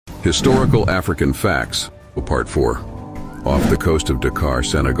Historical African Facts, Part 4. Off the coast of Dakar,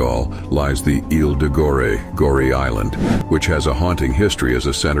 Senegal, lies the Ile de Gorée Island, which has a haunting history as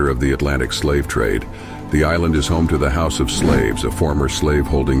a center of the Atlantic slave trade. The island is home to the House of Slaves, a former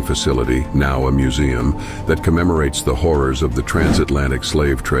slave-holding facility, now a museum, that commemorates the horrors of the transatlantic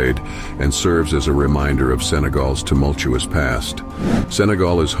slave trade and serves as a reminder of Senegal's tumultuous past.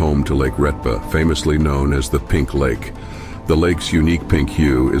 Senegal is home to Lake Retba, famously known as the Pink Lake. The lake's unique pink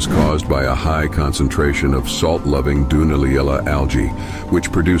hue is caused by a high concentration of salt-loving Dunaliella algae,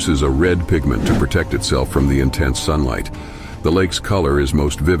 which produces a red pigment to protect itself from the intense sunlight. The lake's color is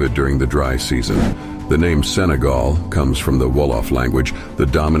most vivid during the dry season. The name Senegal comes from the Wolof language, the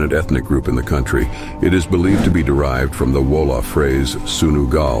dominant ethnic group in the country. It is believed to be derived from the Wolof phrase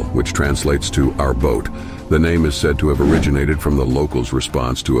Sunu Gal, which translates to our boat. The name is said to have originated from the locals'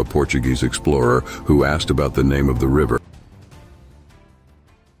 response to a Portuguese explorer who asked about the name of the river.